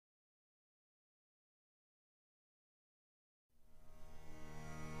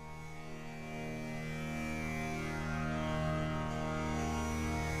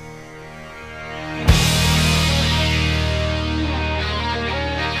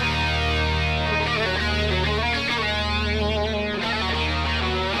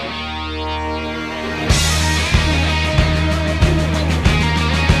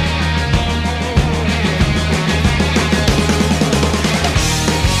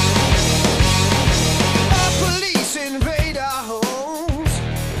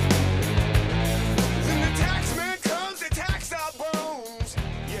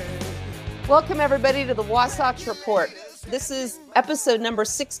Welcome, everybody, to the Wasatch Report. This is episode number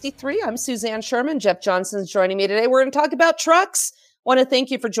 63. I'm Suzanne Sherman. Jeff Johnson's joining me today. We're going to talk about trucks. Want to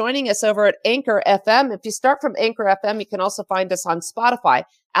thank you for joining us over at Anchor FM. If you start from Anchor FM, you can also find us on Spotify,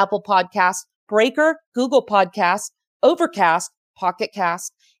 Apple Podcasts, Breaker, Google Podcasts, Overcast, Pocket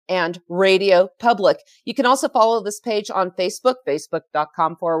Cast, and Radio Public. You can also follow this page on Facebook,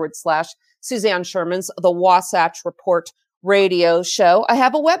 facebook.com/Suzanne Sherman's The Wasatch Report radio show. I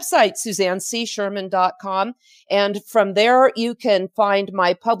have a website, SuzanneCSherman.com. And from there, you can find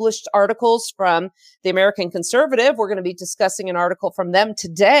my published articles from the American Conservative. We're going to be discussing an article from them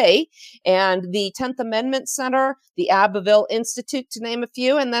today, and the 10th Amendment Center, the Abbeville Institute, to name a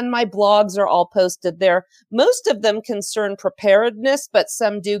few. And then my blogs are all posted there. Most of them concern preparedness, but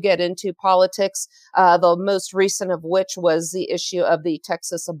some do get into politics. The most recent of which was the issue of the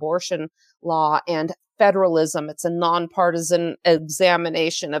Texas abortion law and federalism. It's a nonpartisan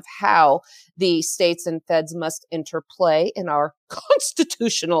examination of how the states and feds must interplay in our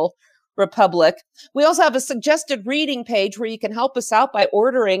constitutional republic. We also have a suggested reading page where you can help us out by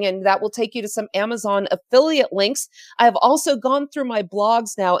ordering, and that will take you to some Amazon affiliate links. I have also gone through my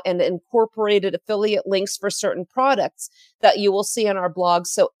blogs now and incorporated affiliate links for certain products that you will see on our blogs.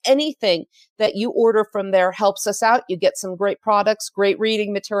 So anything that you order from there helps us out. You get some great products, great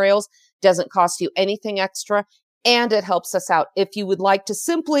reading materials, doesn't cost you anything extra, and it helps us out. If you would like to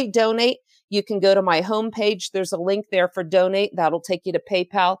simply donate, you can go to my homepage. There's a link there for donate. That'll take you to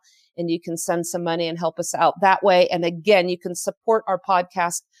PayPal, and you can send some money and help us out that way. And again, you can support our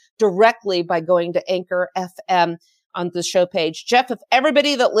podcast directly by going to Anchor FM on the show page. Jeff, if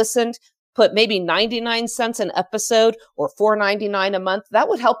everybody that listened put maybe 99 cents an episode or $4.99 a month, that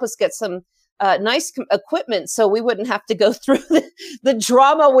would help us get some nice equipment so we wouldn't have to go through the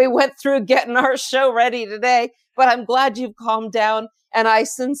drama we went through getting our show ready today. But I'm glad you've calmed down, and I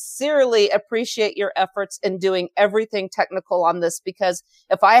sincerely appreciate your efforts in doing everything technical on this, because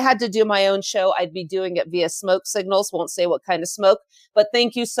if I had to do my own show, I'd be doing it via smoke signals. Won't say what kind of smoke, but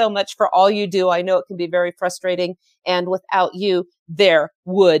thank you so much for all you do. I know it can be very frustrating, and without you, there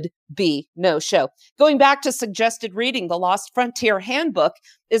would be no show. Going back to suggested reading, the Lost Frontier Handbook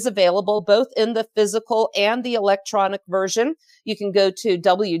is available both in the physical and the electronic version. You can go to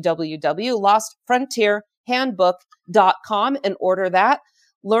www.lostfrontierhandbook.com and order that.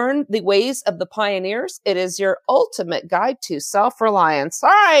 Learn the ways of the pioneers. It is your ultimate guide to self-reliance. All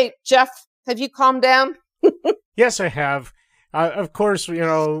right, Jeff, have you calmed down? Yes, I have. Of course, you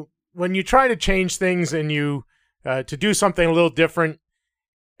know, when you try to change things and you to do something a little different,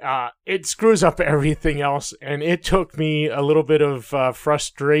 it screws up everything else. And it took me a little bit of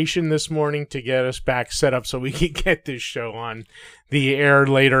frustration this morning to get us back set up so we could get this show on the air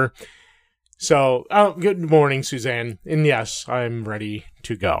later. So, good morning, Suzanne. And yes, I'm ready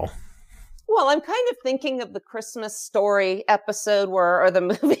to go. Well, I'm kind of thinking of the Christmas Story episode or the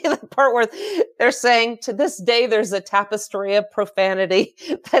movie, the part where they're saying, to this day, there's a tapestry of profanity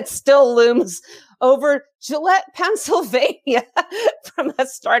that still looms over Gillette, Pennsylvania, from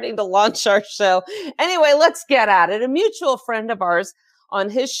us starting to launch our show. Anyway, let's get at it. A mutual friend of ours on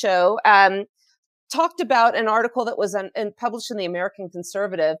his show talked about an article that was published in the American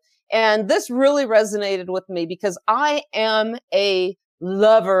Conservative. And this really resonated with me because I am a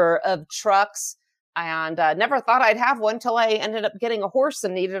lover of trucks, and never thought I'd have one till I ended up getting a horse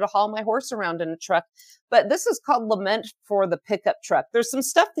and needed to haul my horse around in a truck. But this is called Lament for the Pickup Truck. There's some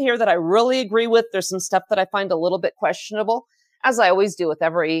stuff here that I really agree with. There's some stuff that I find a little bit questionable, as I always do with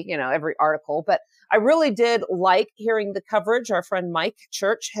every article. But I really did like hearing the coverage. Our friend Mike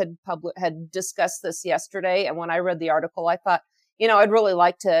Church had discussed this yesterday, and when I read the article, I thought, I'd really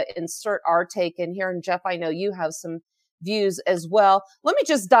like to insert our take in here. And Jeff, I know you have some views as well. Let me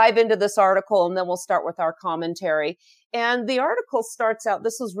just dive into this article, and then we'll start with our commentary. And the article starts out,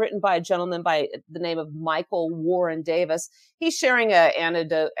 this was written by a gentleman by the name of Michael Warren Davis. He's sharing an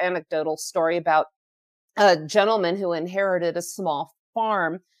anecdotal story about a gentleman who inherited a small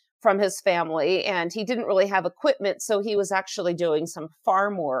farm from his family, and he didn't really have equipment, so he was actually doing some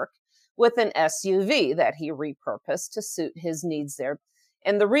farm work with an SUV that he repurposed to suit his needs there.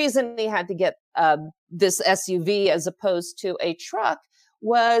 And the reason he had to get this SUV as opposed to a truck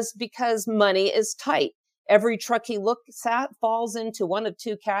was because money is tight. Every truck he looks at falls into one of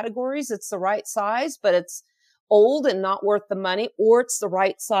two categories. It's the right size, but it's old and not worth the money, or it's the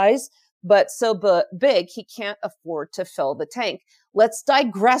right size, but so big he can't afford to fill the tank. Let's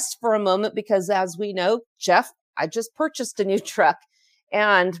digress for a moment because, as we know, Jeff, I just purchased a new truck.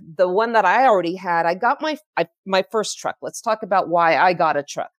 And the one that I already had, I got my first truck. Let's talk about why I got a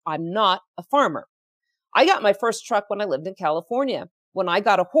truck. I'm not a farmer. I got my first truck when I lived in California. when I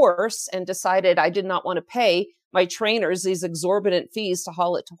got a horse and decided I did not want to pay my trainers these exorbitant fees to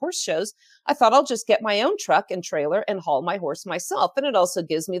haul it to horse shows, I thought I'll just get my own truck and trailer and haul my horse myself. And it also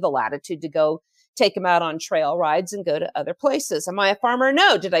gives me the latitude to go take him out on trail rides and go to other places. Am I a farmer?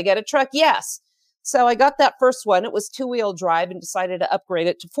 No. Did I get a truck? Yes. So I got that first one. It was 2-wheel drive and decided to upgrade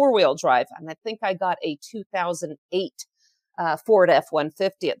it to 4-wheel drive. And I think I got a 2008 Ford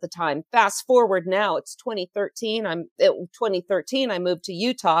F-150 at the time. Fast forward now, it's 2013. 2013, I moved to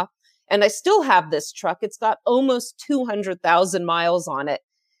Utah. And I still have this truck. It's got almost 200,000 miles on it.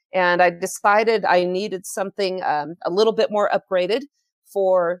 And I decided I needed something a little bit more upgraded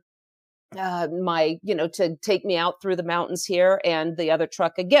for to take me out through the mountains here. And the other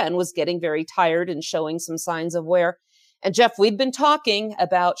truck, again, was getting very tired and showing some signs of wear. And Jeff, we've been talking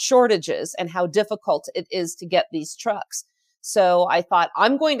about shortages and how difficult it is to get these trucks. So I thought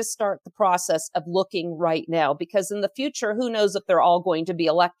I'm going to start the process of looking right now, because in the future, who knows if they're all going to be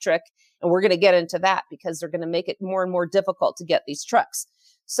electric, and we're going to get into that because they're going to make it more and more difficult to get these trucks.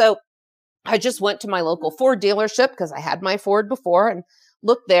 So I just went to my local Ford dealership because I had my Ford before and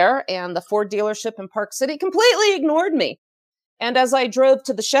looked there, and the Ford dealership in Park City completely ignored me. And as I drove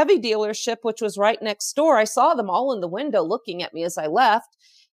to the Chevy dealership, which was right next door, I saw them all in the window looking at me as I left.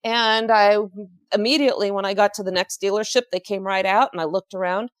 And I immediately, when I got to the next dealership, they came right out and I looked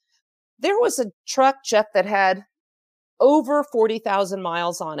around. There was a truck, Jeff, that had over 40,000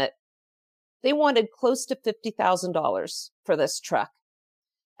 miles on it. They wanted close to $50,000 for this truck.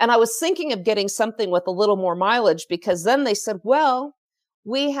 And I was thinking of getting something with a little more mileage, because then they said, well,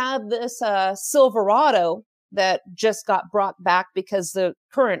 we have this Silverado that just got brought back because the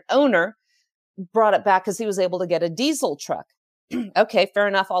current owner brought it back because he was able to get a diesel truck. Okay, fair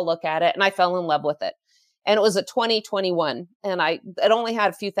enough. I'll look at it. And I fell in love with it. And it was a 2021, and it only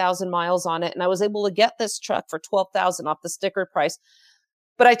had a few thousand miles on it. And I was able to get this truck for $12,000 off the sticker price.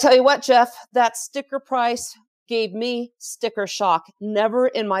 But I tell you what, Jeff, that sticker price gave me sticker shock. Never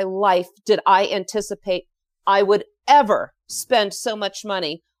in my life did I anticipate I would ever spend so much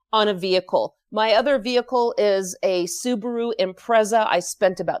money on a vehicle. My other vehicle is a Subaru Impreza. I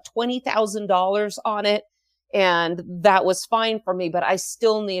spent about $20,000 on it. And that was fine for me, but I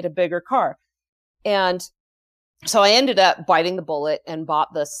still need a bigger car. And so I ended up biting the bullet and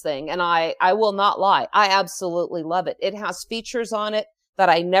bought this thing. And I will not lie, I absolutely love it. It has features on it that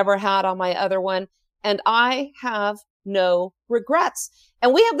I never had on my other one. And I have no regrets.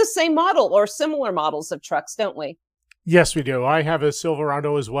 And we have the same model or similar models of trucks, don't we? Yes, we do. I have a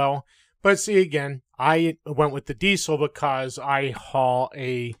Silverado as well. But see, again, I went with the diesel because I haul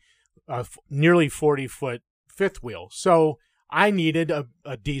a nearly 40-foot fifth wheel. So I needed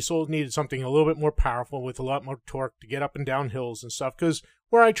a diesel, needed something a little bit more powerful with a lot more torque to get up and down hills and stuff. Because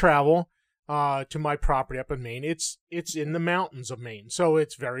where I travel to my property up in Maine, it's in the mountains of Maine. So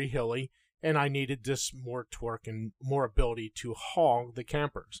it's very hilly. And I needed this more torque and more ability to haul the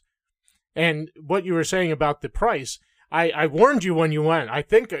campers. And what you were saying about the price, I warned you when you went. I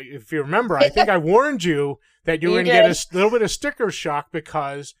think, if you remember, I think I warned you that you were going to get a little bit of sticker shock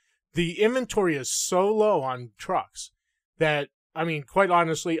because the inventory is so low on trucks that, I mean, quite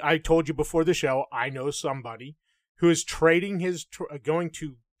honestly, I told you before the show, I know somebody who is going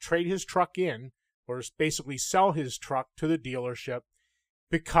to trade his truck in, or basically sell his truck to the dealership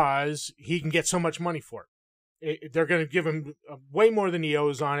because he can get so much money for it. They're going to give him way more than he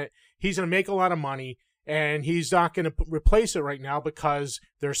owes on it. He's going to make a lot of money, and he's not going to replace it right now because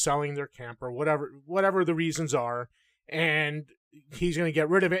they're selling their camper, whatever the reasons are, and he's going to get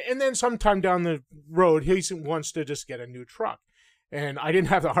rid of it. And then sometime down the road, he wants to just get a new truck. And I didn't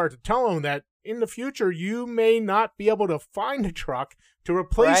have the heart to tell him that in the future, you may not be able to find a truck to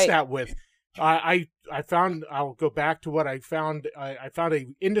replace that with. I found, I'll go back to what I found. I found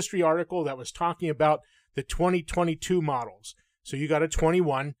an industry article that was talking about the 2022 models. So you got a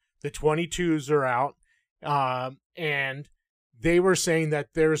 21, the 22s are out. And they were saying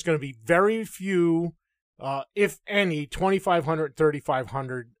that there's going to be very few, if any, 2,500,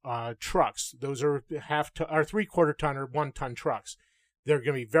 3,500 trucks. Those are are 3/4 ton or 1 ton trucks. They're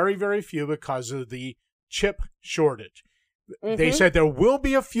going to be very, very few because of the chip shortage. Mm-hmm. They said there will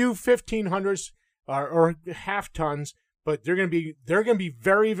be a few 1,500s or half tons, but they're going to be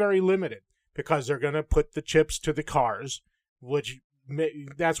very, very limited because they're going to put the chips to the cars, which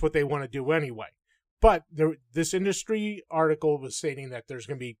that's what they want to do anyway. But this industry article was stating that there's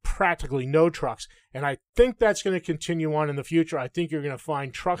going to be practically no trucks, and I think that's going to continue on in the future. I think you're going to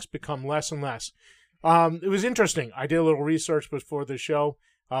find trucks become less and less. It was interesting. I did a little research before the show.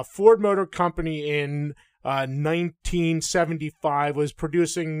 Ford Motor Company in 1975 was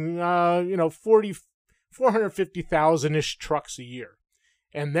producing 450,000-ish trucks a year.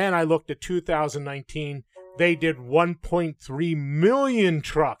 And then I looked at 2019, they did 1.3 million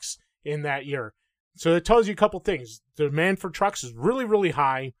trucks in that year. So it tells you a couple things. The demand for trucks is really, really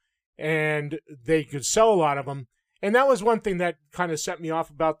high, and they could sell a lot of them. And that was one thing that kind of set me off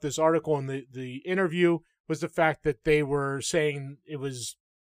about this article and the interview, was the fact that they were saying it was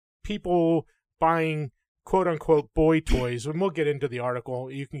people buying quote-unquote boy toys. And we'll get into the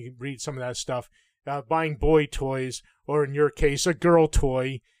article. You can read some of that stuff. Buying boy toys, or in your case, a girl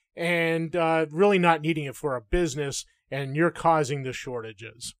toy, and really not needing it for a business, and you're causing the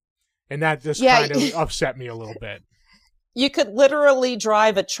shortages. And that just kind of upset me a little bit. You could literally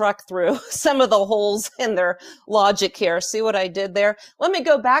drive a truck through some of the holes in their logic here. See what I did there? Let me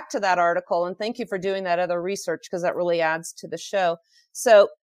go back to that article, and thank you for doing that other research, because that really adds to the show. So,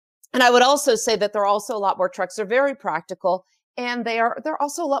 and I would also say that there are also a lot more trucks. They're very practical, and there are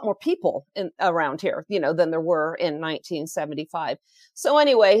also a lot more people around here, than there were in 1975. So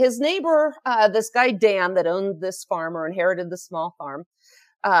anyway, his neighbor, this guy Dan that owned this farm or inherited the small farm,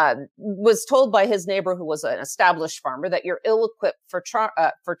 was told by his neighbor, who was an established farmer, that you're ill-equipped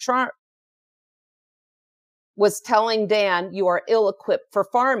was telling Dan you are ill-equipped for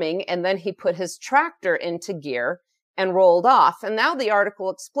farming. And then he put his tractor into gear and rolled off. And now the article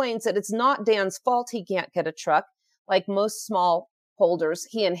explains that it's not Dan's fault he can't get a truck. Like most small holders,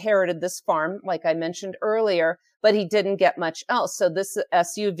 he inherited this farm, like I mentioned earlier, but he didn't get much else. So this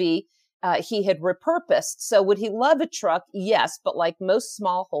SUV, he had repurposed. So would he love a truck? Yes. But like most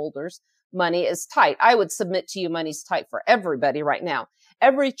small holders, money is tight. I would submit to you money's tight for everybody right now.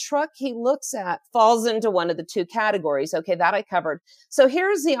 Every truck he looks at falls into one of the two categories. Okay, that I covered. So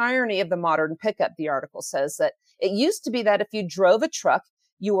here's the irony of the modern pickup. The article says that it used to be that if you drove a truck,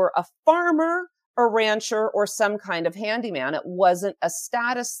 you were a farmer, a rancher, or some kind of handyman. It wasn't a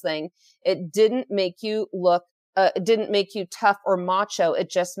status thing. It didn't make you look it didn't make you tough or macho. It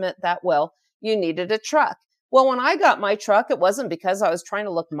just meant that, well, you needed a truck. Well, when I got my truck, it wasn't because I was trying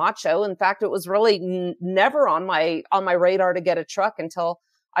to look macho. In fact, it was really never on my radar to get a truck until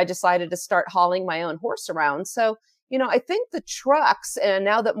I decided to start hauling my own horse around. So, I think the trucks, and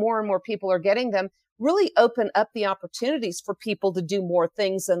now that more and more people are getting them, really open up the opportunities for people to do more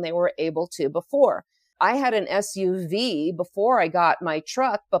things than they were able to before. I had an SUV before I got my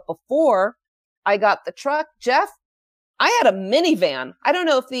truck, but before I got the truck, Jeff, I had a minivan. I don't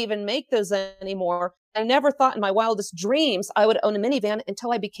know if they even make those anymore. I never thought in my wildest dreams I would own a minivan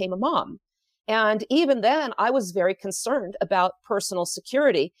until I became a mom. And even then, I was very concerned about personal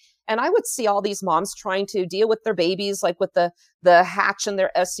security. And I would see all these moms trying to deal with their babies, like with the hatch in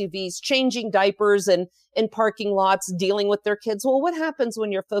their SUVs, changing diapers and in parking lots, dealing with their kids. Well, what happens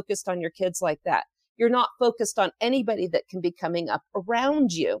when you're focused on your kids like that? You're not focused on anybody that can be coming up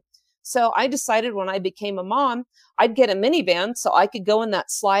around you. So I decided when I became a mom, I'd get a minivan so I could go in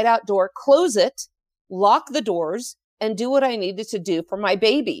that slide out door, close it, lock the doors, and do what I needed to do for my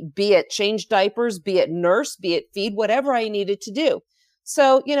baby, be it change diapers, be it nurse, be it feed, whatever I needed to do.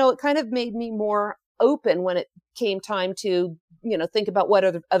 So, it kind of made me more open when it came time to, think about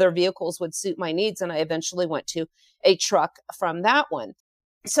what other vehicles would suit my needs. And I eventually went to a truck from that one.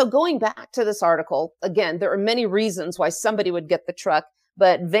 So going back to this article, again, there are many reasons why somebody would get the truck,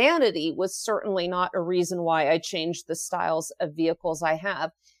 but vanity was certainly not a reason why I changed the styles of vehicles I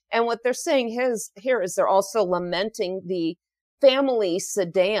have. And what they're saying here is they're also lamenting the family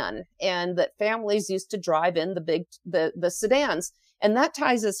sedan, and that families used to drive in the sedans. And that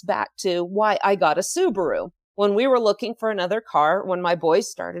ties us back to why I got a Subaru. When we were looking for another car, when my boys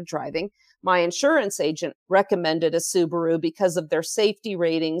started driving, my insurance agent recommended a Subaru because of their safety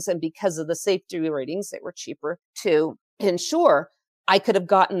ratings, and because of the safety ratings, they were cheaper to insure. I could have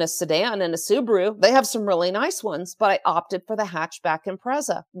gotten a sedan and a Subaru. They have some really nice ones, but I opted for the hatchback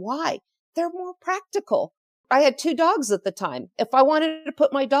Impreza. Why? They're more practical. I had 2 dogs at the time. If I wanted to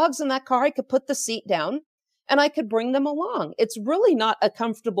put my dogs in that car, I could put the seat down and I could bring them along. It's really not a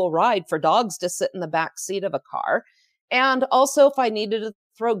comfortable ride for dogs to sit in the back seat of a car. And also, if I needed to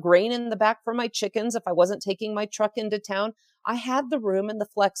throw grain in the back for my chickens, if I wasn't taking my truck into town, I had the room and the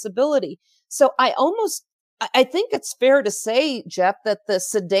flexibility. So I think it's fair to say, Jeff, that the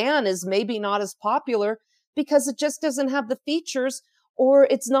sedan is maybe not as popular because it just doesn't have the features, or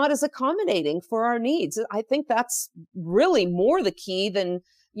it's not as accommodating for our needs. I think that's really more the key than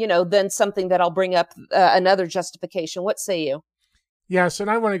something that I'll bring up another justification. What say you? Yes,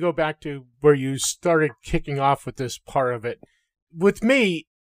 and I want to go back to where you started kicking off with this part of it. With me,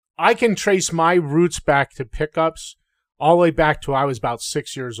 I can trace my roots back to pickups all the way back to I was about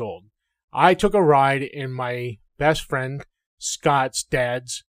 6 years old. I took a ride in my best friend Scott's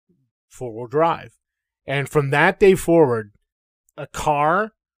dad's 4-wheel drive. And from that day forward, a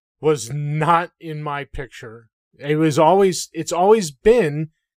car was not in my picture. It's always been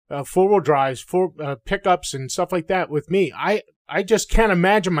four-wheel drives, pickups and stuff like that with me. I just can't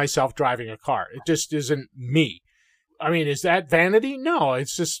imagine myself driving a car. It just isn't me. I mean, is that vanity? No,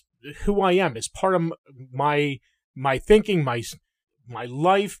 it's just who I am. It's part of my thinking, my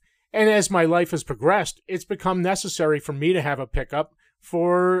life. And as my life has progressed, it's become necessary for me to have a pickup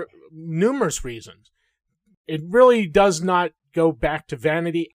for numerous reasons. It really does not go back to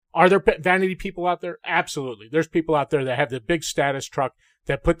vanity. Are there vanity people out there? Absolutely. There's people out there that have the big status truck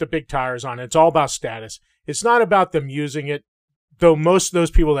that put the big tires on. It's all about status. It's not about them using it, though most of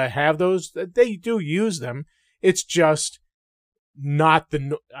those people that have those, they do use them. It's just not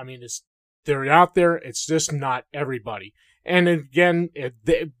they're out there. It's just not everybody. And again,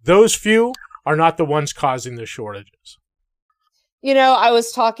 those few are not the ones causing the shortages. You know, I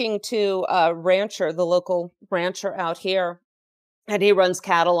was talking to a rancher, the local rancher out here, and he runs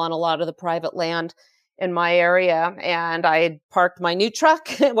cattle on a lot of the private land in my area. And I had parked my new truck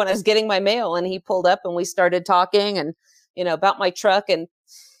when I was getting my mail, and he pulled up and we started talking and, about my truck. And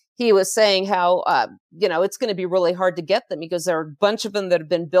he was saying how, it's going to be really hard to get them because there are a bunch of them that have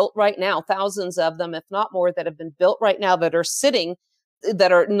been built right now, thousands of them, if not more, that have been built right now that are sitting,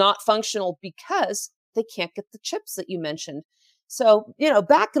 that are not functional because they can't get the chips that you mentioned. So,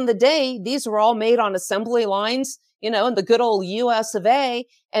 back in the day, these were all made on assembly lines, in the good old US of A.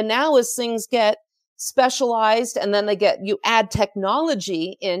 And now as things get specialized and then you add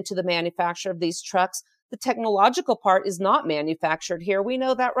technology into the manufacture of these trucks, the technological part is not manufactured here. We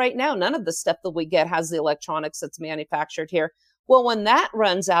know that right now. None of the stuff that we get has the electronics that's manufactured here. Well, when that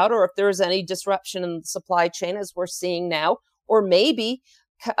runs out, or if there's any disruption in the supply chain, as we're seeing now, or maybe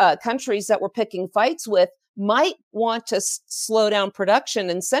countries that we're picking fights with might want to slow down production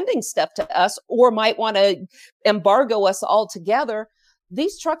and sending stuff to us, or might want to embargo us altogether,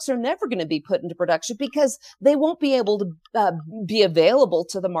 these trucks are never going to be put into production because they won't be able to be available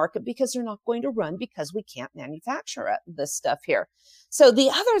to the market because they're not going to run because we can't manufacture this stuff here. So the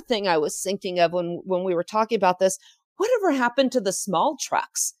other thing I was thinking of when we were talking about this, whatever happened to the small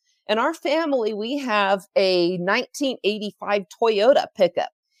trucks? In our family, we have a 1985 Toyota pickup,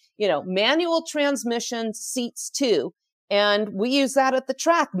 manual transmission, seats too. And we use that at the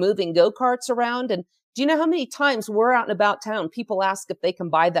track, moving go-karts around. And do you know how many times we're out and about town, people ask if they can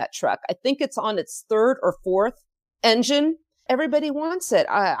buy that truck? I think it's on its third or fourth engine. Everybody wants it.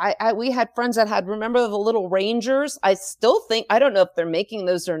 We had friends that remember the little Rangers? I don't know if they're making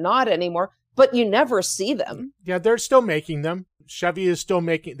those or not anymore, but you never see them. Yeah, they're still making them. Chevy is still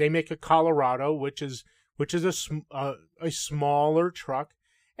they make a Colorado, which is a smaller truck.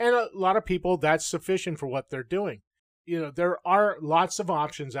 And a lot of people, that's sufficient for what they're doing. There are lots of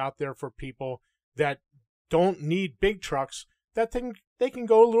options out there for people that don't need big trucks, that they can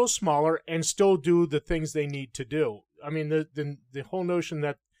go a little smaller and still do the things they need to do. I mean, the whole notion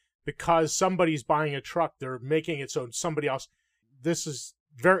that because somebody's buying a truck, they're making it so somebody else, this is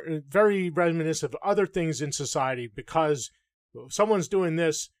very, very reminiscent of other things in society. Because someone's doing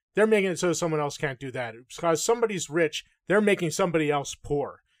this, they're making it so someone else can't do that. Because somebody's rich, they're making somebody else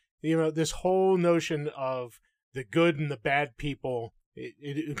poor. This whole notion of the good and the bad people,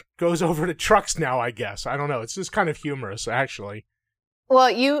 it goes over to trucks now, I guess. I don't know. It's just kind of humorous, actually.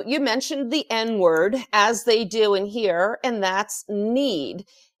 Well, you mentioned the N word, as they do in here, and that's need.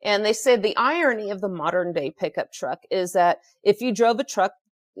 And they said the irony of the modern day pickup truck is that if you drove a truck,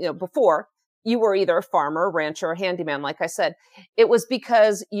 before, you were either a farmer, rancher, or handyman, like I said. It was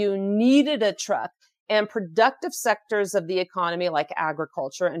because you needed a truck. And productive sectors of the economy, like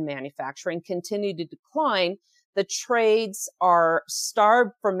agriculture and manufacturing, continue to decline. The trades are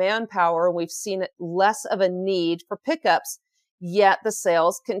starved for manpower. We've seen less of a need for pickups, yet the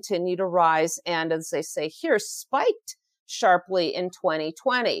sales continue to rise. And as they say here, spiked sharply in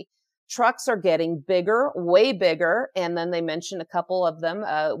 2020. Trucks are getting bigger, way bigger. And then they mentioned a couple of them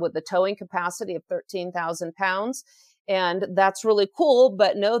with the towing capacity of 13,000 pounds. And that's really cool,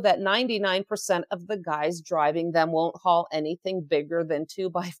 but know that 99% of the guys driving them won't haul anything bigger than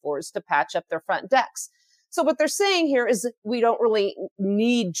 2x4s to patch up their front decks. So what they're saying here is that we don't really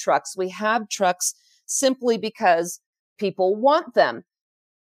need trucks. We have trucks simply because people want them.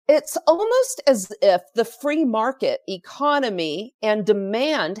 It's almost as if the free market economy and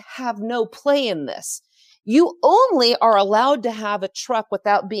demand have no play in this. You only are allowed to have a truck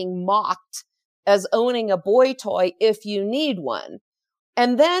without being mocked as owning a boy toy if you need one.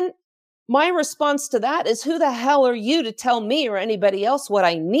 And then my response to that is, who the hell are you to tell me or anybody else what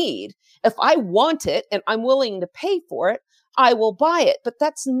I need? If I want it and I'm willing to pay for it, I will buy it. But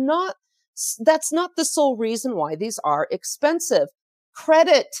that's not That's not the sole reason why these are expensive.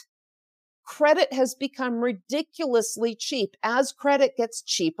 Credit has become ridiculously cheap. As credit gets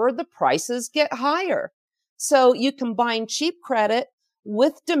cheaper, the prices get higher. So you combine cheap credit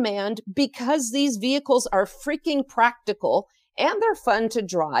with demand because these vehicles are freaking practical and they're fun to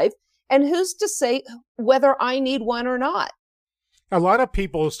drive. And who's to say whether I need one or not? A lot of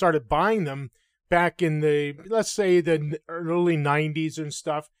people started buying them back in the, let's say, the early 90s and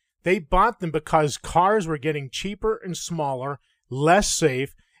stuff. They bought them because cars were getting cheaper and smaller, less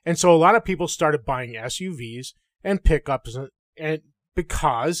safe. And so a lot of people started buying SUVs and pickups, and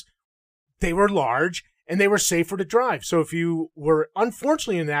because they were large and they were safer to drive. So if you were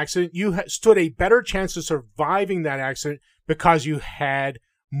unfortunately in an accident, you stood a better chance of surviving that accident because you had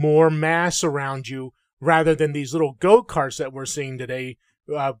more mass around you, rather than these little go-karts that we're seeing today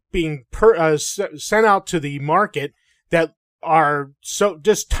being sent out to the market that are so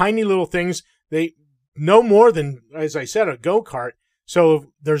just tiny little things. They no more than, as I said, a go-kart.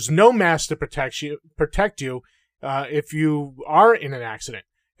 So there's no mass to protect you if you are in an accident.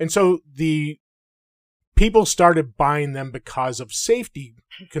 And so the people started buying them because of safety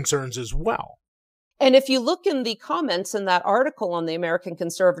concerns as well. And if you look in the comments in that article on the American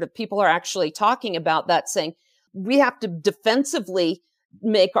Conservative, people are actually talking about that, saying we have to defensively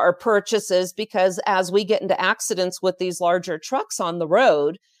make our purchases because as we get into accidents with these larger trucks on the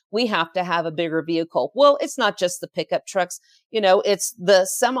road, we have to have a bigger vehicle. Well, it's not just the pickup trucks, it's the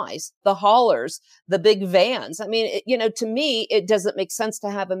semis, the haulers, the big vans. I mean, to me, it doesn't make sense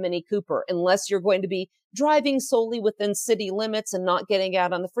to have a Mini Cooper unless you're going to be driving solely within city limits and not getting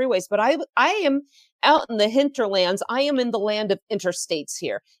out on the freeways. But I am out in the hinterlands. I am in the land of interstates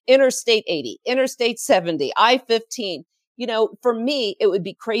here. Interstate 80, Interstate 70, I-15. For me, it would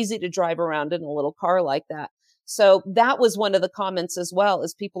be crazy to drive around in a little car like that. So that was one of the comments as well,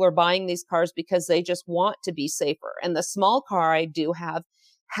 is people are buying these cars because they just want to be safer. And the small car I do have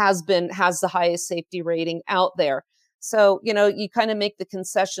has the highest safety rating out there. So, you kind of make the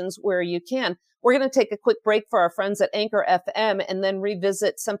concessions where you can. We're going to take a quick break for our friends at Anchor FM and then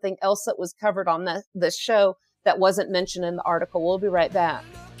revisit something else that was covered on the show that wasn't mentioned in the article. We'll be right back.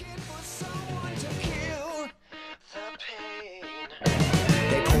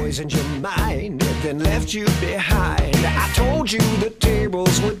 Poisoned your mind, then left you behind. I told you the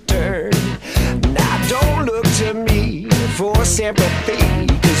tables would turn. Now don't look to me for sympathy,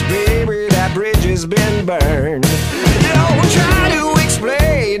 'cause baby, that bridge has been burned. Don't try to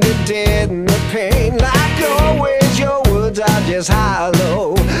explain the dead and the pain. Like always, your words are just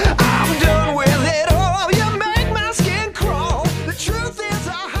hollow. I'm done with it all. You make my skin crawl. The truth is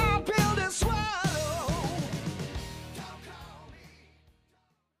a hard pill to swallow.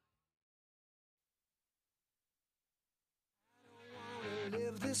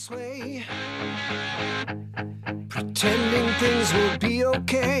 Live this way, pretending things will be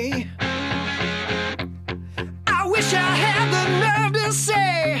okay. I wish I had the nerve to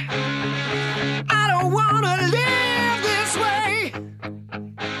say I don't want to live this way.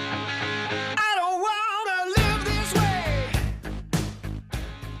 I don't want to live this way.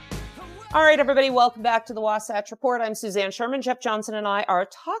 All right, everybody, welcome back to the Wasatch Report. I'm Suzanne Sherman. Jeff Johnson and I are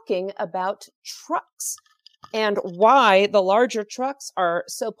talking about trucks and why the larger trucks are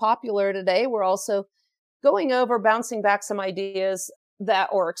so popular today. We're also bouncing back some ideas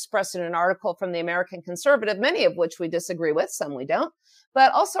that were expressed in an article from the American Conservative, many of which we disagree with, some we don't.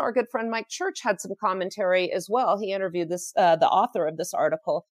 But also our good friend Mike Church had some commentary as well. He interviewed the author of this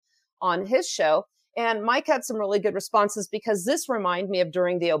article on his show. And Mike had some really good responses because this reminded me of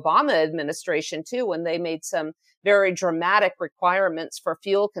during the Obama administration, too, when they made some very dramatic requirements for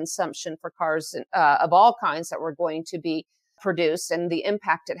fuel consumption for cars of all kinds that were going to be produced and the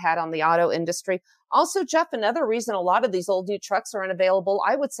impact it had on the auto industry. Also, Jeff, another reason a lot of these old new trucks are unavailable,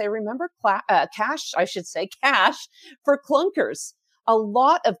 I would say, remember cash for clunkers. A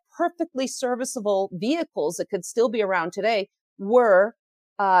lot of perfectly serviceable vehicles that could still be around today were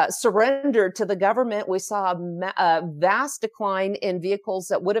surrendered to the government. We saw a vast decline in vehicles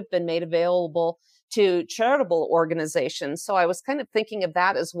that would have been made available to charitable organizations. So I was kind of thinking of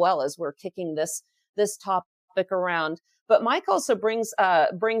that as well as we're kicking this topic around. But Mike also brings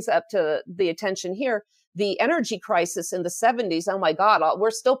up to the attention here the energy crisis in the 70s. Oh my God,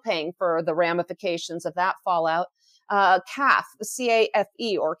 we're still paying for the ramifications of that fallout. CAFE,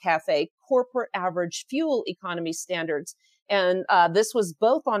 C-A-F-E or CAFE, Corporate Average Fuel Economy Standards. And this was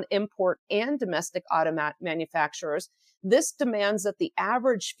both on import and domestic auto manufacturers. This demands that the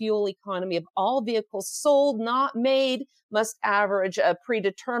average fuel economy of all vehicles sold, not made, must average a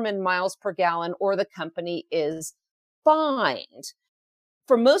predetermined miles per gallon or the company is fined.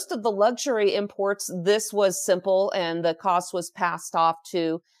 For most of the luxury imports, this was simple and the cost was passed off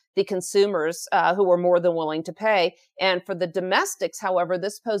to the consumers who were more than willing to pay. And for the domestics, however,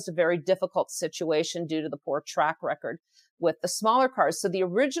 this posed a very difficult situation due to the poor track record with the smaller cars. So the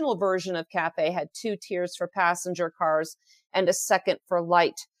original version of Cafe had 2 tiers for passenger cars and a second for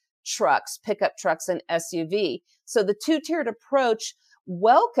light trucks, pickup trucks, and SUV. So the 2-tiered approach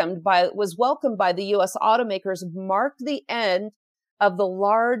was welcomed by the U.S. automakers, marked the end of the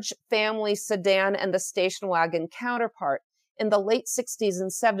large family sedan and the station wagon counterpart. In the late 60s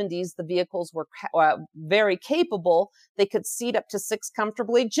and 70s, the vehicles were very capable. They could seat up to 6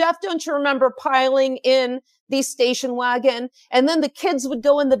 comfortably. Jeff, don't you remember piling in the station wagon? And then the kids would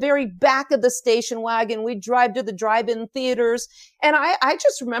go in the very back of the station wagon. We'd drive to the drive-in theaters. And I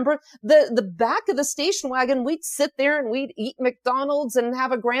just remember the back of the station wagon, we'd sit there and we'd eat McDonald's and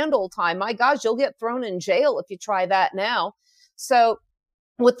have a grand old time. My gosh, you'll get thrown in jail if you try that now. So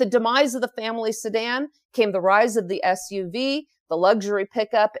with the demise of the family sedan came the rise of the SUV, the luxury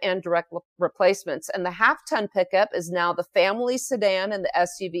pickup, and direct replacements. And the half-ton pickup is now the family sedan and the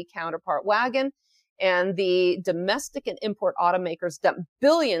SUV counterpart wagon. And the domestic and import automakers dump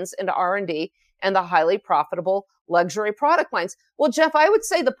billions into R&D and the highly profitable luxury product lines. Well, Jeff, I would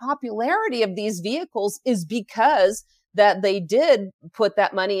say the popularity of these vehicles is because that they did put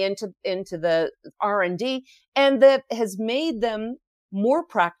that money into the R&D, and that has made them more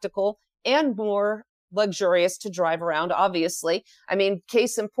practical and more luxurious to drive around, obviously. I mean,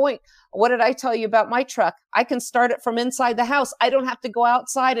 case in point, what did I tell you about my truck? I can start it from inside the house. I don't have to go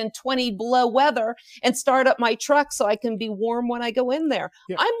outside in 20 below weather and start up my truck so I can be warm when I go in there.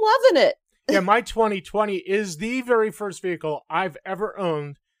 Yeah. I'm loving it. Yeah, my 2020 is the very first vehicle I've ever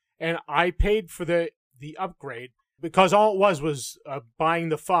owned, and I paid for the upgrade because all it was buying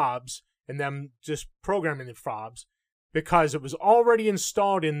the fobs and them just programming the fobs, because it was already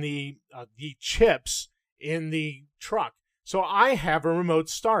installed in the chips in the truck. So I have a remote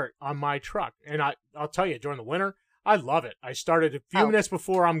start on my truck. And I'll tell you, during the winter, I love it. I started a few minutes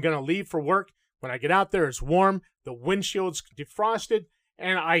before I'm going to leave for work. When I get out there, it's warm, the windshield's defrosted,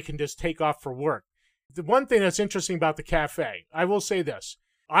 and I can just take off for work. The one thing that's interesting about the Cafe, I will say this.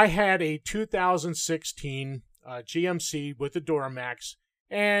 I had a 2016 GMC with the Duramax,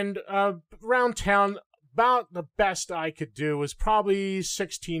 and around town, about the best I could do was probably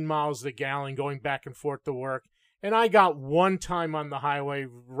 16 miles a gallon going back and forth to work. And I got one time on the highway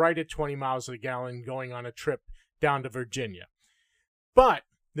right at 20 miles a gallon going on a trip down to Virginia. But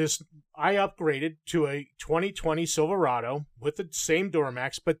I upgraded to a 2020 Silverado with the same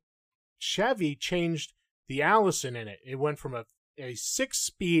Duramax, but Chevy changed the Allison in it. It went from a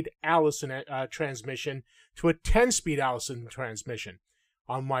 6-speed Allison transmission to a 10-speed Allison transmission.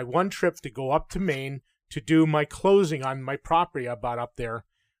 On my one trip to go up to Maine to do my closing on my property I bought up there,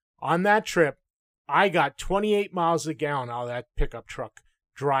 on that trip, I got 28 miles a gallon out of that pickup truck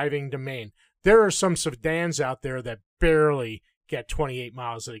driving to Maine. There are some sedans out there that barely get 28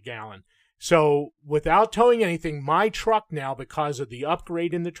 miles a gallon. So without towing anything, my truck now, because of the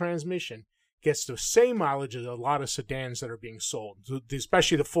upgrade in the transmission, gets the same mileage as a lot of sedans that are being sold,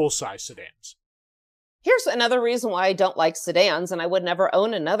 especially the full-size sedans. Here's another reason why I don't like sedans, and I would never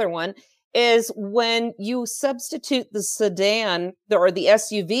own another one, is when you substitute the sedan or the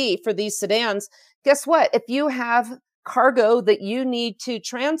SUV for these sedans, guess what? If you have cargo that you need to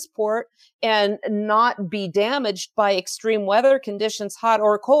transport and not be damaged by extreme weather conditions, hot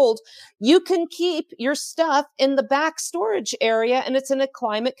or cold, you can keep your stuff in the back storage area, and it's in a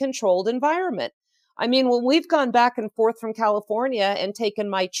climate controlled environment. I mean, when we've gone back and forth from California and taken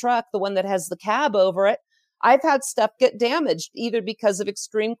my truck, the one that has the cab over it, I've had stuff get damaged either because of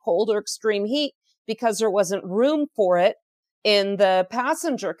extreme cold or extreme heat because there wasn't room for it in the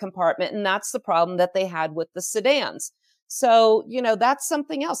passenger compartment. And that's the problem that they had with the sedans. So, that's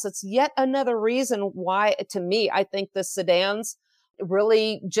something else. It's yet another reason why, to me, I think the sedans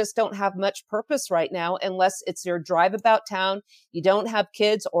really just don't have much purpose right now, unless it's your drive about town, you don't have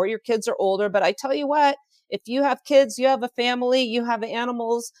kids, or your kids are older. But I tell you what, if you have kids, you have a family, you have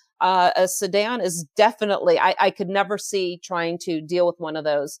animals, a sedan is definitely, I could never see trying to deal with one of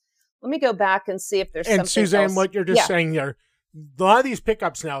those. Let me go back and see if there's something else. And Suzanne, what you're just saying there, a lot of these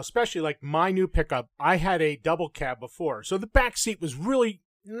pickups now, especially like my new pickup, I had a double cab before. So the back seat was really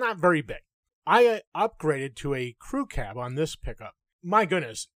not very big. I upgraded to a crew cab on this pickup. My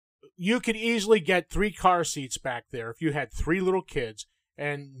goodness, you could easily get 3 car seats back there. If you had 3 little kids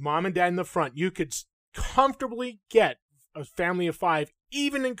and mom and dad in the front, you could comfortably get a family of 5,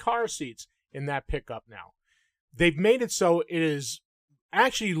 even in car seats, in that pickup now. They've made it so it is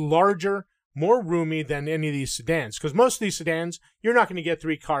actually larger, more roomy than any of these sedans. Because most of these sedans, you're not going to get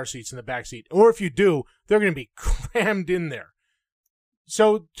 3 car seats in the back seat. Or if you do, they're going to be crammed in there.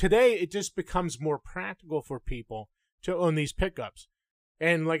 So today, it just becomes more practical for people to own these pickups.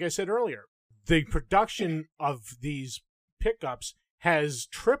 And like I said earlier, the production of these pickups has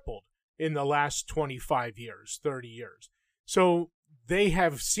tripled in the last 25 years, 30 years. So they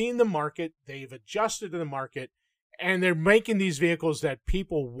have seen the market, they've adjusted to the market, and they're making these vehicles that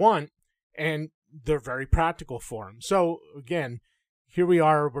people want, and they're very practical for them. So again, here we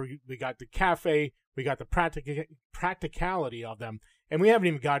are, we got the cafe, we got the practicality of them, and we haven't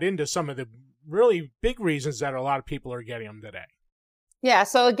even got into some of the really big reasons that a lot of people are getting them today. Yeah.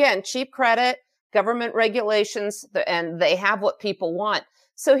 So again, cheap credit, government regulations, and they have what people want.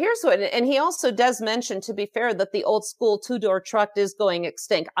 So here's what, and he also does mention, to be fair, that the old school 2-door truck is going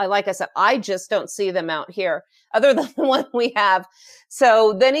extinct. Like I said, I just don't see them out here other than the one we have.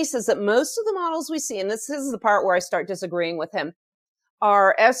 So then he says that most of the models we see, and this is the part where I start disagreeing with him,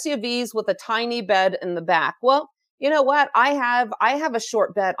 are SUVs with a tiny bed in the back. Well, you know what? I have a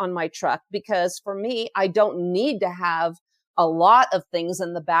short bed on my truck because for me, I don't need to have a lot of things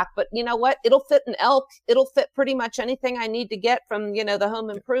in the back, but you know what? It'll fit an elk. It'll fit pretty much anything I need to get from, the home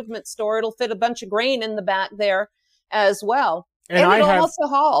improvement store. It'll fit a bunch of grain in the back there as well. And it'll also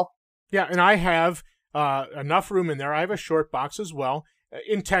haul. Yeah. And I have enough room in there. I have a short box as well,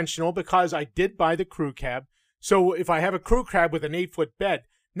 intentional, because I did buy the crew cab. So if I have a crew cab with an 8-foot bed,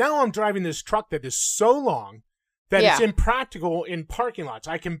 now I'm driving this truck that is so long that it's impractical in parking lots.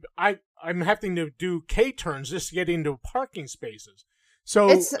 I'm having to do K-turns just to get into parking spaces. So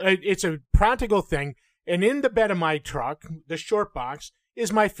it's a practical thing. And in the bed of my truck, the short box,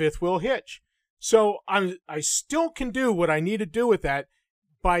 is my 5th wheel hitch. So I still can do what I need to do with that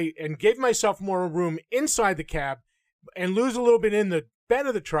and give myself more room inside the cab and lose a little bit in the bed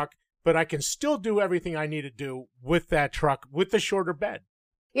of the truck, but I can still do everything I need to do with that truck with the shorter bed.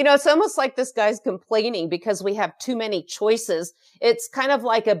 It's almost like this guy's complaining because we have too many choices. It's kind of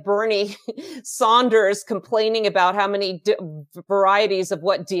like a Bernie Sanders complaining about how many varieties of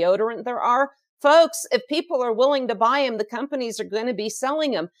what deodorant there are. Folks, if people are willing to buy them, the companies are going to be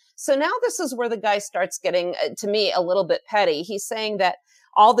selling them. So now this is where the guy starts getting, to me, a little bit petty. He's saying that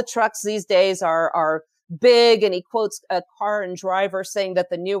all the trucks these days are big, and he quotes a car and driver saying that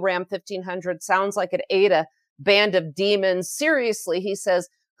the new Ram 1500 sounds like it ate a band of demons. Seriously, he says,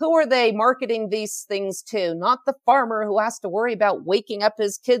 who are they marketing these things to? Not the farmer who has to worry about waking up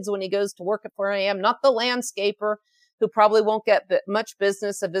his kids when he goes to work at 4 a.m., not the landscaper who probably won't get much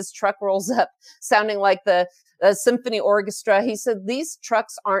business if his truck rolls up sounding like the symphony orchestra. He said these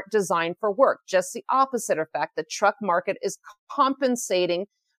trucks aren't designed for work, just the opposite. In fact, the truck market is compensating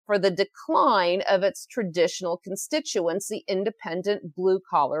for the decline of its traditional constituents, the independent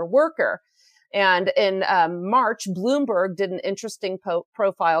blue-collar worker. And in March, Bloomberg did an interesting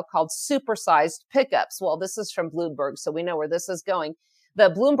profile called Supersized Pickups. Well, this is from Bloomberg, so we know where this is going. The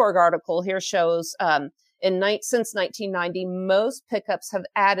Bloomberg article here shows since 1990, most pickups have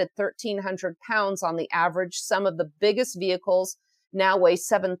added 1,300 pounds on the average. Some of the biggest vehicles now weigh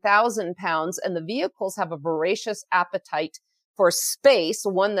 7,000 pounds, and the vehicles have a voracious appetite for space,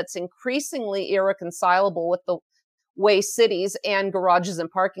 one that's increasingly irreconcilable with the way cities and garages and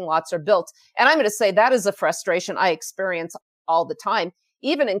parking lots are built. And I'm going to say that is a frustration I experience all the time.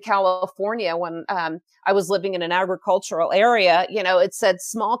 Even in California, when I was living in an agricultural area, it said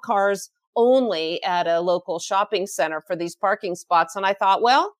small cars only at a local shopping center for these parking spots. And I thought,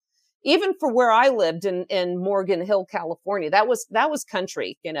 well, even for where I lived in Morgan Hill, California, that was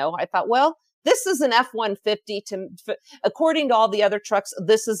country. I thought, well, this is an F-150 according to all the other trucks,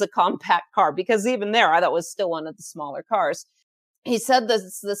 this is a compact car, because even there, I thought it was still one of the smaller cars. He said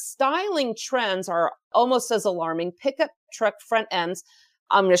the styling trends are almost as alarming. Pickup truck front ends,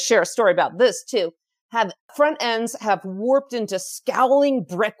 I'm going to share a story about this too, front ends have warped into scowling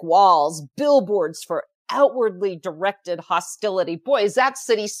brick walls, billboards for outwardly directed hostility. Boy, is that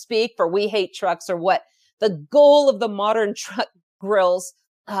city speak for we hate trucks or what? The goal of the modern truck grills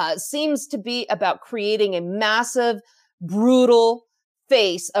seems to be about creating a massive, brutal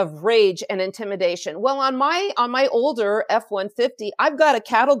face of rage and intimidation. Well, on my older F-150, I've got a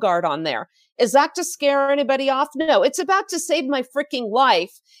cattle guard on there. Is that to scare anybody off? No, it's about to save my freaking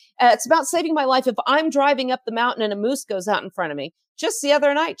life. It's about saving my life if I'm driving up the mountain and a moose goes out in front of me. Just the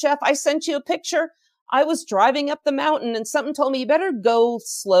other night, Jeff, I sent you a picture. I was driving up the mountain and something told me you better go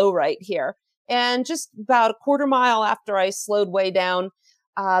slow right here. And just about a quarter mile after I slowed way down,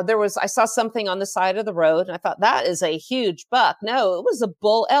 I saw something on the side of the road and I thought that is a huge buck. No, it was a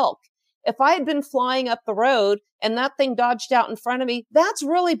bull elk. If I had been flying up the road and that thing dodged out in front of me, that's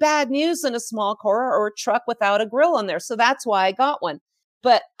really bad news in a small car or a truck without a grill on there. So that's why I got one.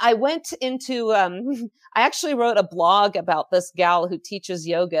 But I went into, I actually wrote a blog about this gal who teaches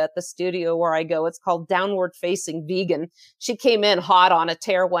yoga at the studio where I go. It's called Downward Facing Vegan. She came in hot on a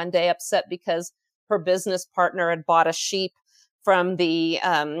tear one day, upset because her business partner had bought a sheep from the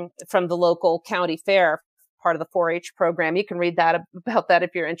local county fair, part of the 4-H program. You can read about that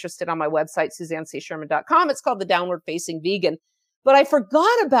if you're interested on my website, SuzanneCSherman.com. It's called the Downward Facing Vegan. But I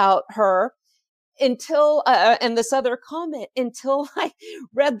forgot about her until, and this other comment, until I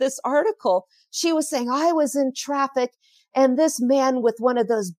read this article. She was saying, I was in traffic and this man with one of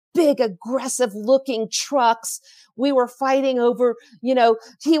those big, aggressive looking trucks, we were fighting over,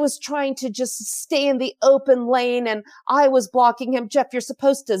 he was trying to just stay in the open lane and I was blocking him. Jeff, you're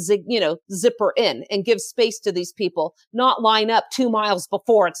supposed to, zipper in and give space to these people, not line up 2 miles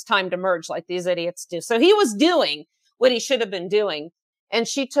before it's time to merge like these idiots do. So he was doing what he should have been doing. And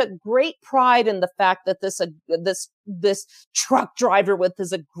she took great pride in the fact that this truck driver with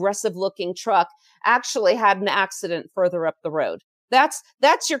his aggressive looking truck actually had an accident further up the road.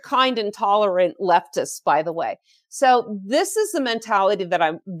 That's your kind and tolerant leftist, by the way. So this is the mentality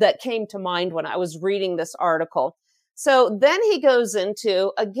that came to mind when I was reading this article. So then he goes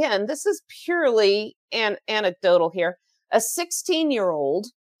into, again, this is purely anecdotal here. A 16-year-old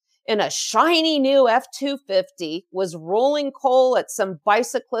in a shiny new F-250 was rolling coal at some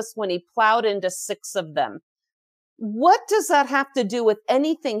bicyclists when he plowed into 6 of them. What does that have to do with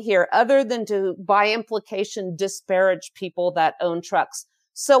anything here other than to, by implication, disparage people that own trucks?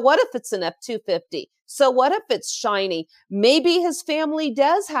 So what if it's an F-250? So what if it's shiny? Maybe his family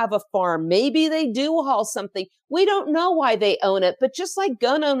does have a farm. Maybe they do haul something. We don't know why they own it. But just like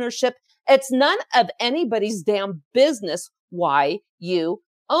gun ownership, it's none of anybody's damn business why you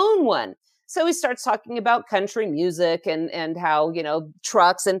own one. So he starts talking about country music and how,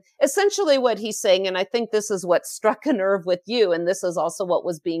 trucks, and essentially what he's saying, and I think this is what struck a nerve with you, and this is also what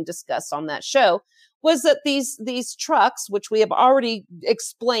was being discussed on that show, was that these trucks, which we have already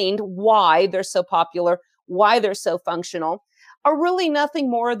explained why they're so popular, why they're so functional, are really nothing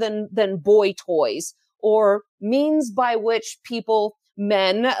more than boy toys or means by which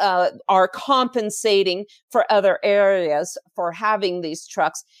men are compensating for other areas for having these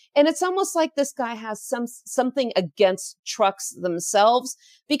trucks. And it's almost like this guy has something against trucks themselves,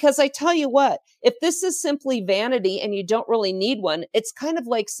 because I tell you what, if this is simply vanity and you don't really need one, it's kind of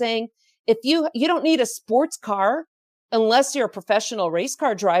like saying, if you don't need a sports car unless you're a professional race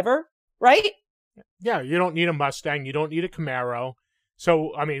car driver, right? Yeah, you don't need a Mustang, you don't need a Camaro.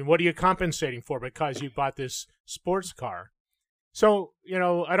 So, I mean, what are you compensating for because you bought this sports car? So,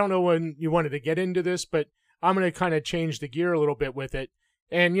 I don't know when you wanted to get into this, but I'm going to kind of change the gear a little bit with it.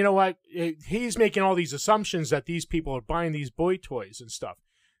 And you know what? He's making all these assumptions that these people are buying these boy toys and stuff.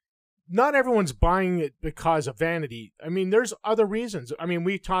 Not everyone's buying it because of vanity. I mean, there's other reasons. I mean,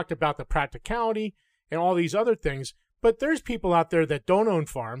 we talked about the practicality and all these other things, but there's people out there that don't own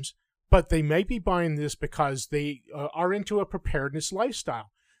farms, but they may be buying this because they are into a preparedness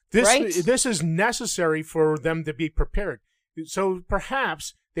lifestyle. This is necessary for them to be prepared. So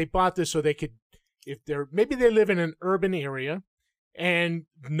perhaps they bought this so they could, maybe they live in an urban area, and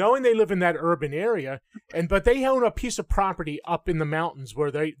knowing they live in that urban area, but they own a piece of property up in the mountains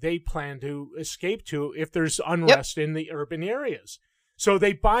where they plan to escape to if there's unrest in the urban areas. So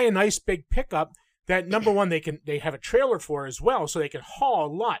they buy a nice big pickup that, number one, they have a trailer for as well, so they can haul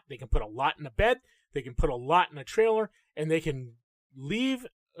a lot. They can put a lot in a bed, they can put a lot in a trailer, and they can leave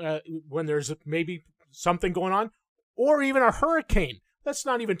when there's maybe something going on, or even a hurricane. Let's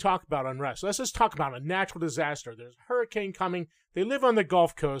not even talk about unrest. Let's just talk about a natural disaster. There's a hurricane coming. They live on the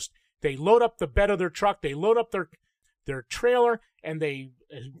Gulf Coast. They load up the bed of their truck. They load up their trailer, and they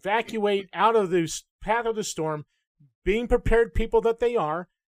evacuate out of the path of the storm, being prepared people that they are,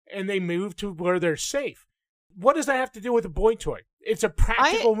 and they move to where they're safe. What does that have to do with a boy toy? It's a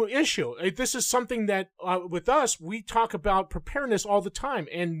practical issue. This is something that, with us, we talk about preparedness all the time.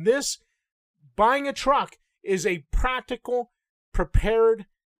 And this, buying a truck, is a practical, prepared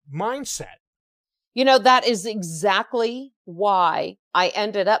mindset. That is exactly why I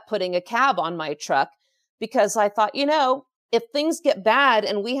ended up putting a cab on my truck, because I thought, if things get bad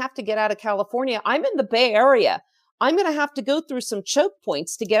and we have to get out of California, I'm in the Bay Area. I'm going to have to go through some choke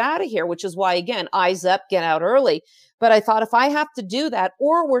points to get out of here, which is why, again, eyes up, get out early. But I thought if I have to do that,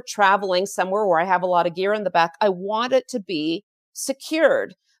 or we're traveling somewhere where I have a lot of gear in the back, I want it to be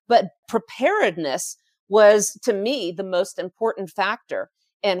secured. But preparedness was, to me, the most important factor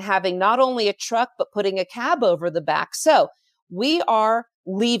in having not only a truck, but putting a cab over the back. So we are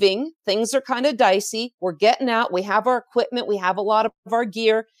leaving. Things are kind of dicey. We're getting out. We have our equipment. We have a lot of our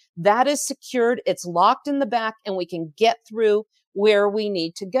gear. That is secured. It's locked in the back, and we can get through where we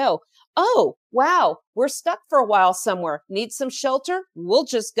need to go. Oh, wow. We're stuck for a while somewhere. Need some shelter? We'll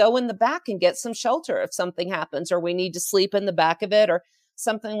just go in the back and get some shelter if something happens, or we need to sleep in the back of it or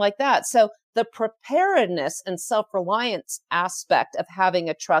something like that. So the preparedness and self-reliance aspect of having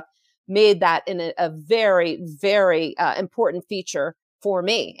a truck made that in a very, very important feature for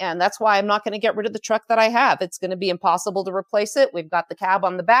me. And that's why I'm not going to get rid of the truck that I have. It's going to be impossible to replace it. We've got the cab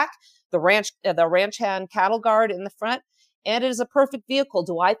on the back, the ranch hand cattle guard in the front, and it is a perfect vehicle.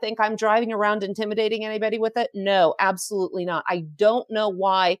 Do I think I'm driving around intimidating anybody with it? No, absolutely not. I don't know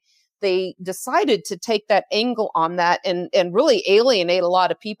why they decided to take that angle on that and really alienate a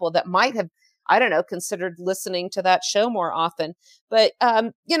lot of people that might have, I don't know, considered listening to that show more often. But,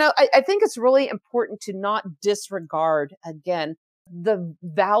 I think it's really important to not disregard, again, the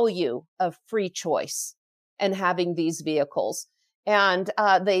value of free choice and having these vehicles. And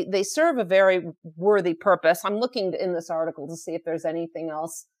they serve a very worthy purpose. I'm looking in this article to see if there's anything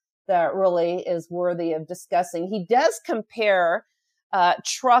else that really is worthy of discussing. He does compare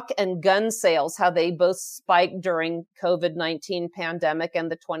truck and gun sales, how they both spiked during COVID-19 pandemic and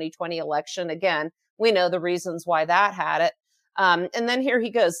the 2020 election. Again, we know the reasons why that had it. And then here he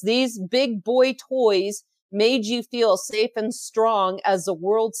goes. These big boy toys made you feel safe and strong as the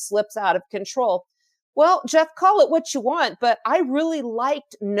world slips out of control. Well, Jeff, call it what you want, but I really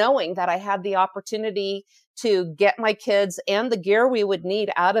liked knowing that I had the opportunity to get my kids and the gear we would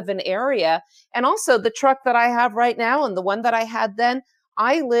need out of an area. And also the truck that I have right now and the one that I had then,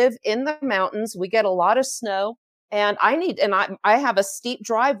 I live in the mountains. We get a lot of snow, and I have a steep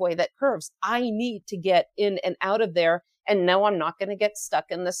driveway that curves. I need to get in and out of there, and no, I'm not going to get stuck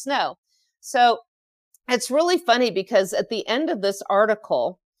in the snow. So it's really funny because at the end of this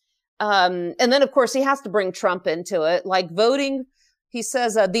article, and then of course he has to bring Trump into it, like voting. He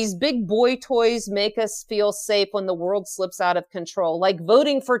says, these big boy toys make us feel safe when the world slips out of control. Like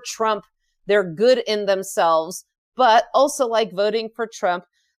voting for Trump, they're good in themselves, but also like voting for Trump,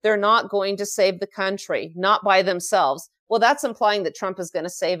 they're not going to save the country, not by themselves. Well, that's implying that Trump is going to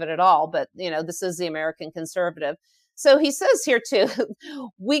save it at all. But, this is the American conservative. So he says here too,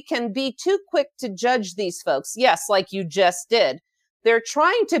 we can be too quick to judge these folks. Yes, like you just did. They're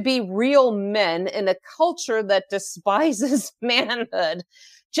trying to be real men in a culture that despises manhood.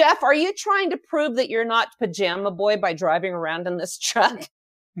 Jeff, are you trying to prove that you're not pajama boy by driving around in this truck?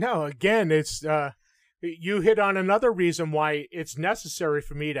 No, again, it's you hit on another reason why it's necessary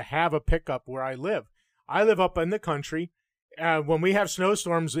for me to have a pickup where I live. I live up in the country. When we have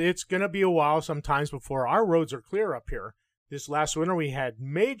snowstorms, it's going to be a while sometimes before our roads are clear up here. This last winter, we had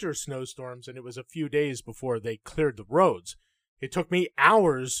major snowstorms, and it was a few days before they cleared the roads. It took me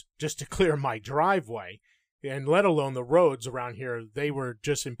hours just to clear my driveway, and let alone the roads around here. They were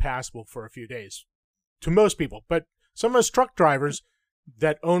just impassable for a few days to most people. But some of us truck drivers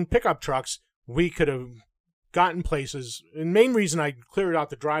that own pickup trucks, we could have gotten places. And the main reason I cleared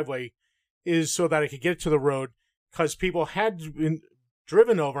out the driveway is so that I could get to the road, because people had been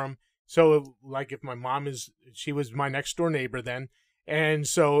driven over them. So, like if my mom she was my next door neighbor then. And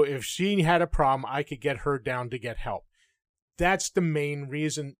so if she had a problem, I could get her down to get help. That's the main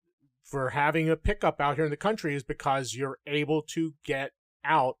reason for having a pickup out here in the country, is because you're able to get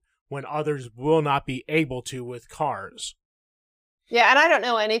out when others will not be able to with cars. Yeah, and I don't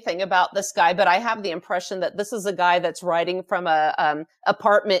know anything about this guy, but I have the impression that this is a guy that's writing from a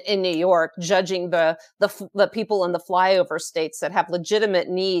apartment in New York, judging the people in the flyover states that have legitimate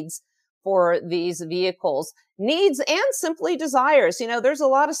needs for these vehicles, needs and simply desires. There's a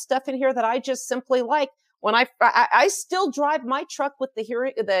lot of stuff in here that I just simply like. When I still drive my truck with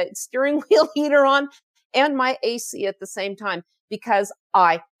the steering wheel heater on and my AC at the same time, because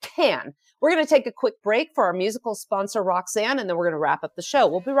I can. We're going to take a quick break for our musical sponsor, Roxanne, and then we're going to wrap up the show.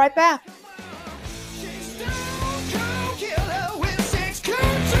 We'll be right back.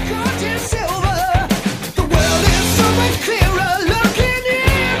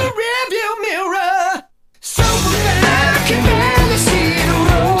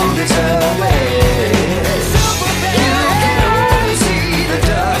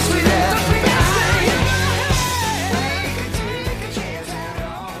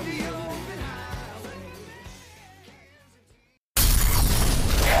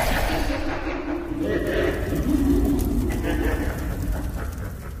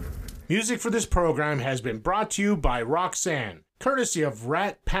 Music for this program has been brought to you by Roxanne, courtesy of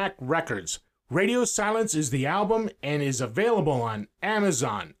Rat Pack Records. Radio Silence is the album and is available on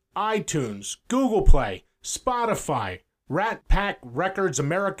Amazon, iTunes, Google Play, Spotify,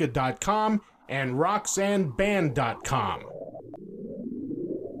 RatPackRecordsAmerica.com, and RoxanneBand.com.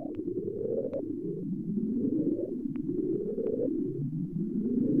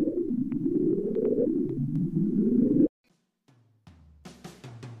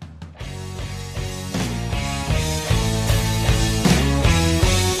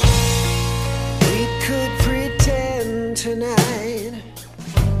 We could pretend tonight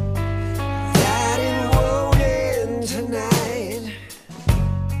that it won't end tonight,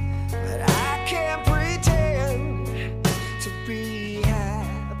 but I can't pretend to be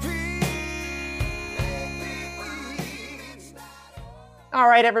happy. All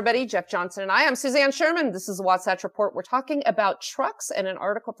right, everybody, Jeff Johnson and I. I'm Suzanne Sherman. This is the Wasatch Report. We're talking about trucks and an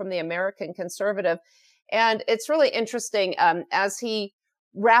article from the American Conservative. And it's really interesting as he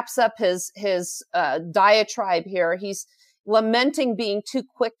wraps up his diatribe here. He's lamenting being too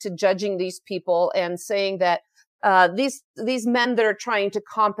quick to judging these people and saying that these men that are trying to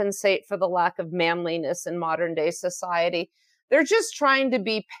compensate for the lack of manliness in modern day society, they're just trying to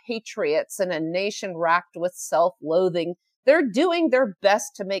be patriots in a nation racked with self-loathing. They're doing their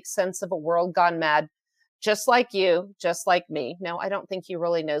best to make sense of a world gone mad, just like you, just like me. Now, I don't think he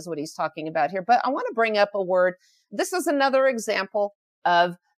really knows what he's talking about here, but I want to bring up a word. This is another example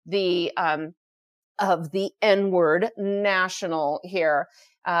of the N-word, national here.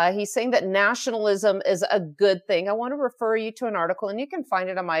 He's saying that nationalism is a good thing. I want to refer you to an article, and you can find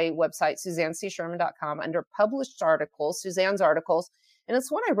it on my website, SuzanneCSherman.com, under published articles, Suzanne's articles. And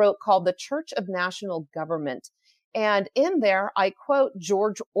it's one I wrote called The Church of National Government. And in there, I quote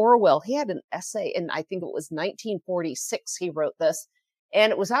George Orwell. He had an essay in, I think it was 1946, he wrote this.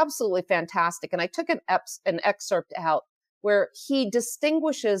 And it was absolutely fantastic. And I took an excerpt out where he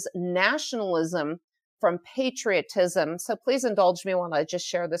distinguishes nationalism from patriotism. So please indulge me while I just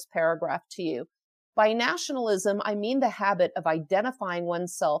share this paragraph to you. By nationalism, I mean the habit of identifying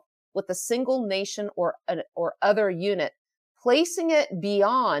oneself with a single nation or other unit, placing it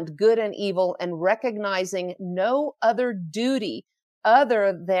beyond good and evil and recognizing no other duty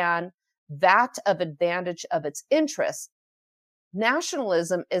other than that of advantage of its interests.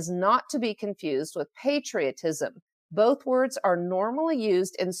 Nationalism is not to be confused with patriotism. Both words are normally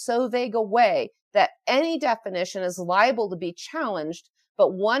used in so vague a way that any definition is liable to be challenged,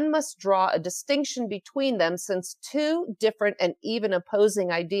 but one must draw a distinction between them since two different and even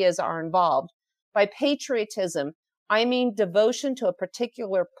opposing ideas are involved. By patriotism, I mean devotion to a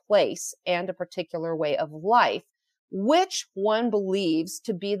particular place and a particular way of life, which one believes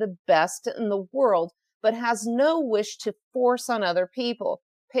to be the best in the world, but has no wish to force on other people.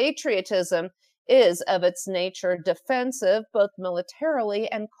 Patriotism is of its nature defensive, both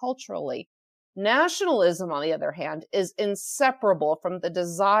militarily and culturally. Nationalism, on the other hand, is inseparable from the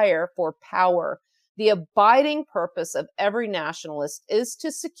desire for power. The abiding purpose of every nationalist is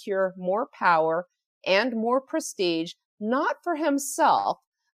to secure more power and more prestige, not for himself,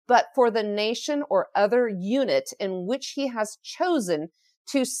 but for the nation or other unit in which he has chosen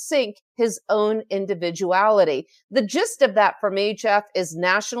to sink his own individuality. The gist of that for me, Jeff, is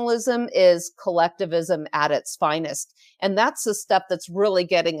nationalism is collectivism at its finest. And that's the stuff that's really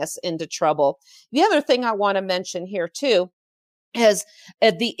getting us into trouble. The other thing I want to mention here too is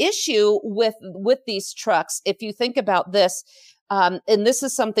the issue with these trucks. If you think about this, and this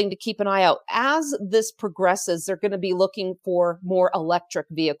is something to keep an eye out. As this progresses, they're going to be looking for more electric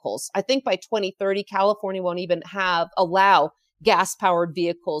vehicles. I think by 2030, California won't even allow gas-powered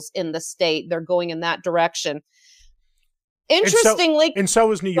vehicles in the state. They're going in that direction. Interestingly, and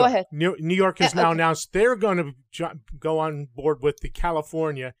so is New York. Go ahead. New York has now announced they're going to go on board with the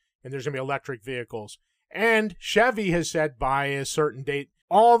California, and there's going to be electric vehicles. And Chevy has said by a certain date,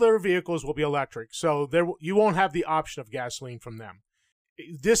 all their vehicles will be electric. So you won't have the option of gasoline from them.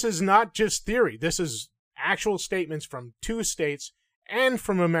 This is not just theory. This is actual statements from two states and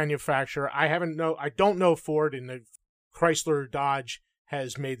from a manufacturer. I don't know Ford and the Chrysler Dodge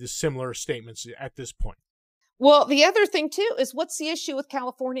has made the similar statements at this point. Well, the other thing too is what's the issue with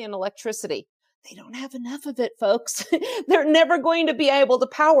California and electricity? They don't have enough of it, folks. They're never going to be able to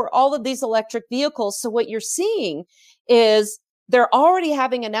power all of these electric vehicles. So what you're seeing is they're already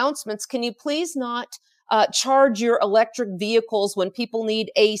having announcements. Can you please not charge your electric vehicles when people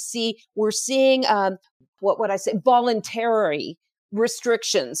need AC? We're seeing, voluntary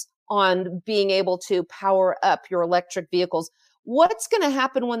restrictions on being able to power up your electric vehicles. What's going to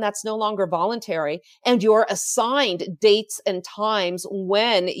happen when that's no longer voluntary and you're assigned dates and times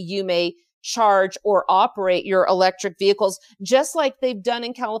when you may charge or operate your electric vehicles, just like they've done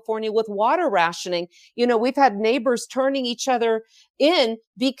in California with water rationing? You know, we've had neighbors turning each other in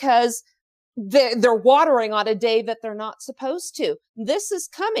because they're watering on a day that they're not supposed to. This is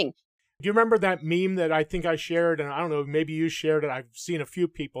coming. Do you remember that meme that I think I shared? And I don't know, maybe you shared it. I've seen a few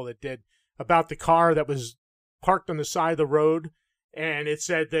people that did, about the car that was parked on the side of the road. And it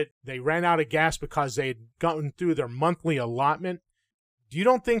said that they ran out of gas because they had gotten through their monthly allotment. You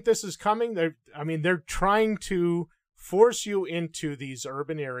don't think this is coming? They're trying to force you into these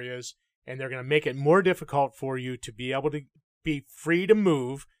urban areas, and they're going to make it more difficult for you to be able to be free to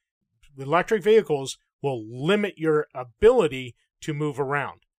move. Electric vehicles will limit your ability to move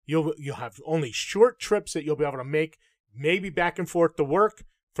around. You'll have only short trips that you'll be able to make, maybe back and forth to work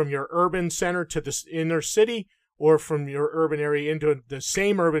from your urban center to the inner city, or from your urban area into the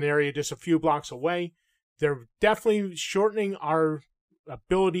same urban area just a few blocks away. They're definitely shortening our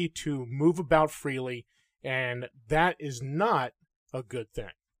ability to move about freely, and that is not a good thing.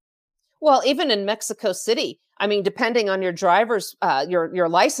 Well, even in Mexico City, I mean, depending on your driver's, your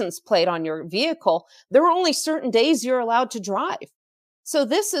license plate on your vehicle, there are only certain days you're allowed to drive. So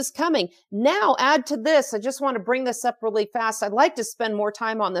this is coming. Now add to this, I just want to bring this up really fast. I'd like to spend more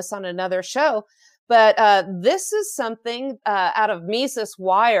time on this on another show, but this is something out of Mises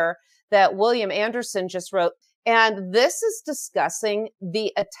Wire that William Anderson just wrote. And this is discussing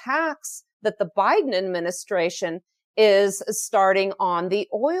the attacks that the Biden administration is starting on the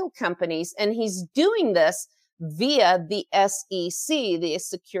oil companies. And he's doing this via the SEC, the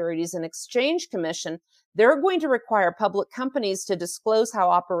Securities and Exchange Commission. They're going to require public companies to disclose how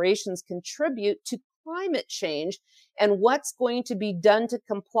operations contribute to climate change and what's going to be done to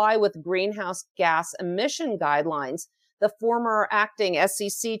comply with greenhouse gas emission guidelines. The former acting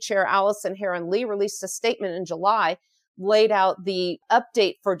SEC chair, Allison Heron-Lee, released a statement in July, laid out the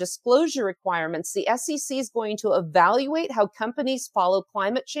update for disclosure requirements. The SEC is going to evaluate how companies follow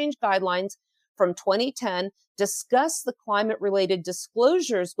climate change guidelines from 2010, discuss the climate-related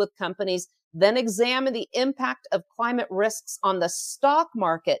disclosures with companies, then examine the impact of climate risks on the stock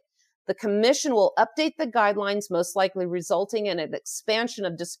market. The commission will update the guidelines, most likely resulting in an expansion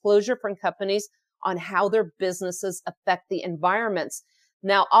of disclosure from companies on how their businesses affect the environments.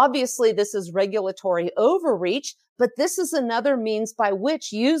 Now, obviously, this is regulatory overreach, but this is another means by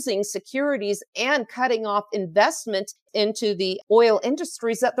which using securities and cutting off investment into the oil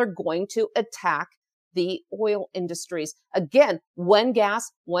industries that they're going to attack the oil industries. Again, when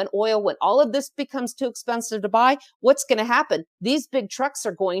gas, when oil, when all of this becomes too expensive to buy, what's going to happen? These big trucks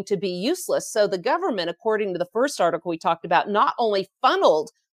are going to be useless. So the government, according to the first article we talked about, not only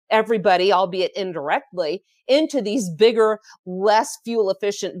funneled everybody, albeit indirectly, into these bigger, less fuel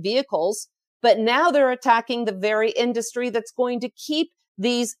efficient vehicles, but now they're attacking the very industry that's going to keep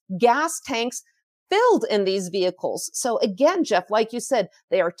these gas tanks filled in these vehicles. So again, Jeff, like you said,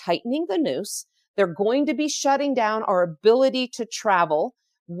 they are tightening the noose. They're going to be shutting down our ability to travel.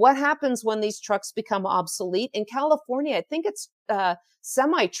 What happens when these trucks become obsolete? In California, I think it's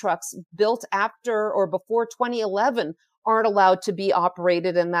semi-trucks built after or before 2011 aren't allowed to be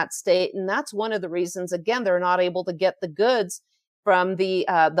operated in that state. And that's one of the reasons, again, they're not able to get the goods from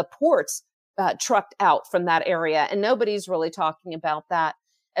the ports trucked out from that area. And nobody's really talking about that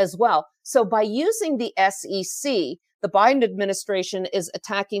as well. So by using the SEC, the Biden administration is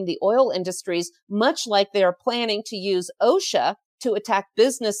attacking the oil industries, much like they are planning to use OSHA to attack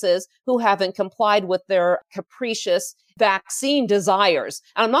businesses who haven't complied with their capricious vaccine desires.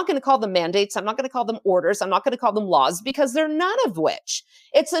 And I'm not going to call them mandates. I'm not going to call them orders. I'm not going to call them laws, because they're none of which.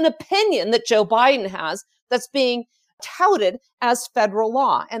 It's an opinion that Joe Biden has that's being touted as federal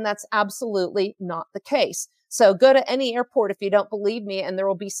law. And that's absolutely not the case. So go to any airport if you don't believe me, and there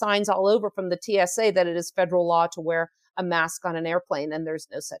will be signs all over from the TSA that it is federal law to wear a mask on an airplane, and there's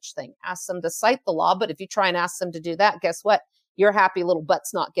no such thing. Ask them to cite the law, but if you try and ask them to do that, guess what? Your happy little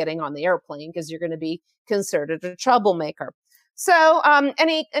butt's not getting on the airplane, because you're going to be considered a troublemaker. So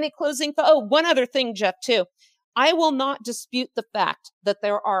any closing? One other thing, Jeff, too. I will not dispute the fact that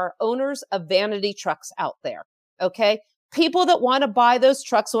there are owners of vanity trucks out there. Okay. People that want to buy those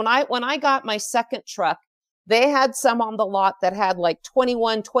trucks. When I got my second truck, they had some on the lot that had like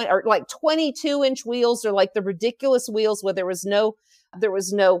 21, 20, or like 22-inch wheels, or like the ridiculous wheels where there was no,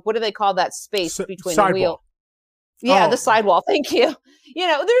 what do they call that space between the wheel? Yeah, the sidewall. Thank you. You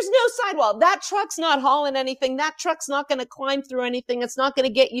know, there's no sidewall. That truck's not hauling anything. That truck's not going to climb through anything. It's not going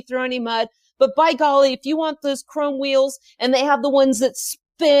to get you through any mud. But by golly, if you want those chrome wheels, and they have the ones that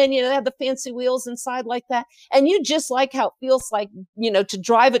spin, you know, they have the fancy wheels inside like that, and you just like how it feels like, you know, to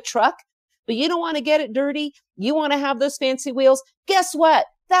drive a truck, but you don't want to get it dirty. You want to have those fancy wheels. Guess what?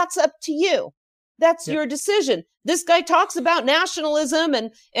 That's up to you. That's your decision. This guy talks about nationalism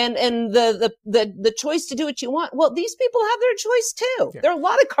and the choice to do what you want. Well, these people have their choice too. There are a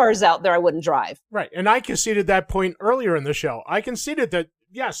lot of cars out there I wouldn't drive. Right. And I conceded that point earlier in the show. I conceded that,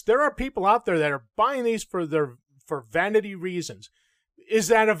 yes, there are people out there that are buying these for vanity reasons. Is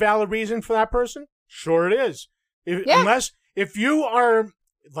that a valid reason for that person? Sure it is. Unless if you are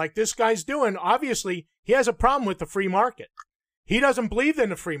like this guy's doing, obviously he has a problem with the free market. He doesn't believe in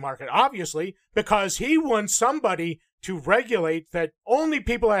the free market, obviously, because he wants somebody to regulate that only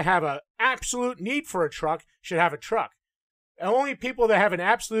people that have an absolute need for a truck should have a truck. And only people that have an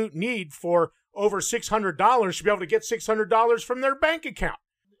absolute need for over $600 should be able to get $600 from their bank account.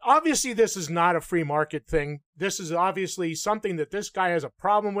 Obviously, this is not a free market thing. This is obviously something that this guy has a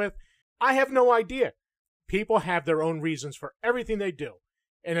problem with. I have no idea. People have their own reasons for everything they do,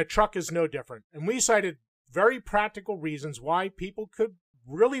 and a truck is no different. And we cited very practical reasons why people could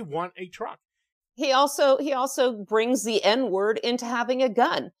really want a truck. He also brings the N word into having a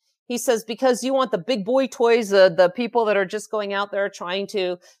gun. He says, because you want the big boy toys, the people that are just going out there trying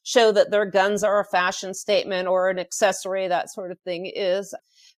to show that their guns are a fashion statement or an accessory, that sort of thing, is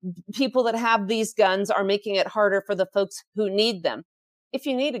people that have these guns are making it harder for the folks who need them. If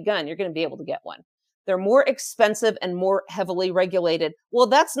you need a gun, you're going to be able to get one. They're more expensive and more heavily regulated. Well,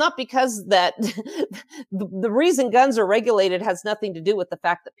 that's not because that the reason guns are regulated has nothing to do with the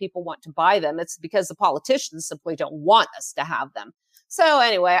fact that people want to buy them. It's because the politicians simply don't want us to have them. So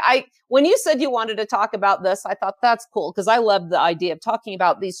anyway, when you said you wanted to talk about this, I thought that's cool because I love the idea of talking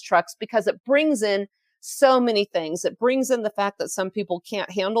about these trucks because it brings in so many things. It brings in the fact that some people can't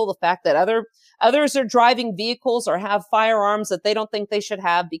handle the fact that others are driving vehicles or have firearms that they don't think they should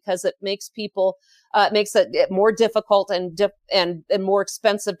have because it makes people, makes it more difficult and more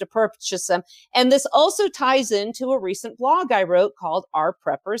expensive to purchase them. And this also ties into a recent blog I wrote called Are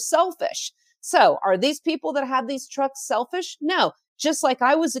Preppers Selfish? So are these people that have these trucks selfish? No. Just like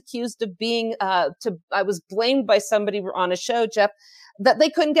I was accused of being, I was blamed by somebody on a show, Jeff, that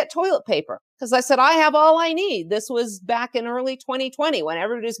they couldn't get toilet paper. Because I said, I have all I need. This was back in early 2020 when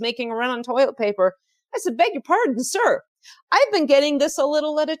everybody was making a run on toilet paper. I said, beg your pardon, sir. I've been getting this a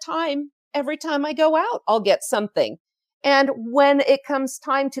little at a time. Every time I go out, I'll get something. And when it comes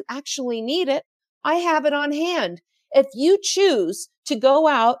time to actually need it, I have it on hand. If you choose to go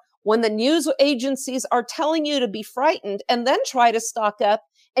out when the news agencies are telling you to be frightened and then try to stock up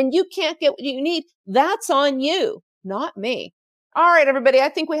and you can't get what you need, that's on you, not me. All right, everybody. I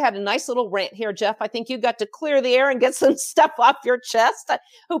think we had a nice little rant here, Jeff. I think you got to clear the air and get some stuff off your chest. I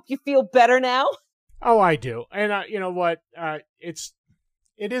hope you feel better now. Oh, I do. And you know what? It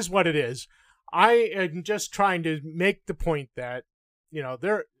is what it is. I am just trying to make the point that,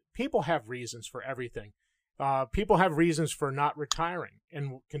 people have reasons for everything. People have reasons for not retiring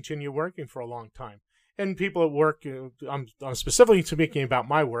and continue working for a long time. And people at work, I'm specifically speaking about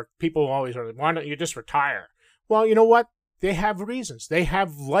my work, people always are like, why don't you just retire? Well, you know what? They have reasons. They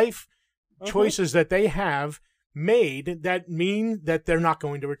have life choices that they have made that mean that they're not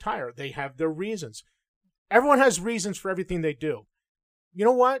going to retire. They have their reasons. Everyone has reasons for everything they do. You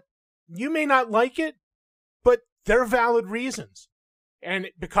know what? You may not like it, but they're valid reasons. And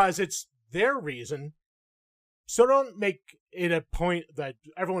because it's their reason, so don't make it a point that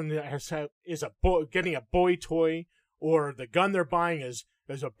everyone getting a boy toy or the gun they're buying is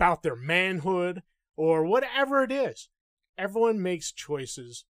about their manhood or whatever it is. Everyone makes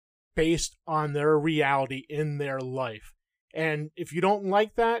choices based on their reality in their life. And if you don't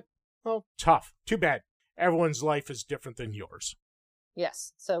like that, well, tough. Too bad. Everyone's life is different than yours.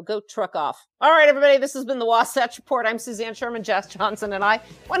 Yes. So go truck off. All right, everybody. This has been the Wasatch Report. I'm Suzanne Sherman, Jess Johnson, and I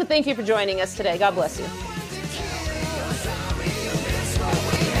want to thank you for joining us today. God bless you.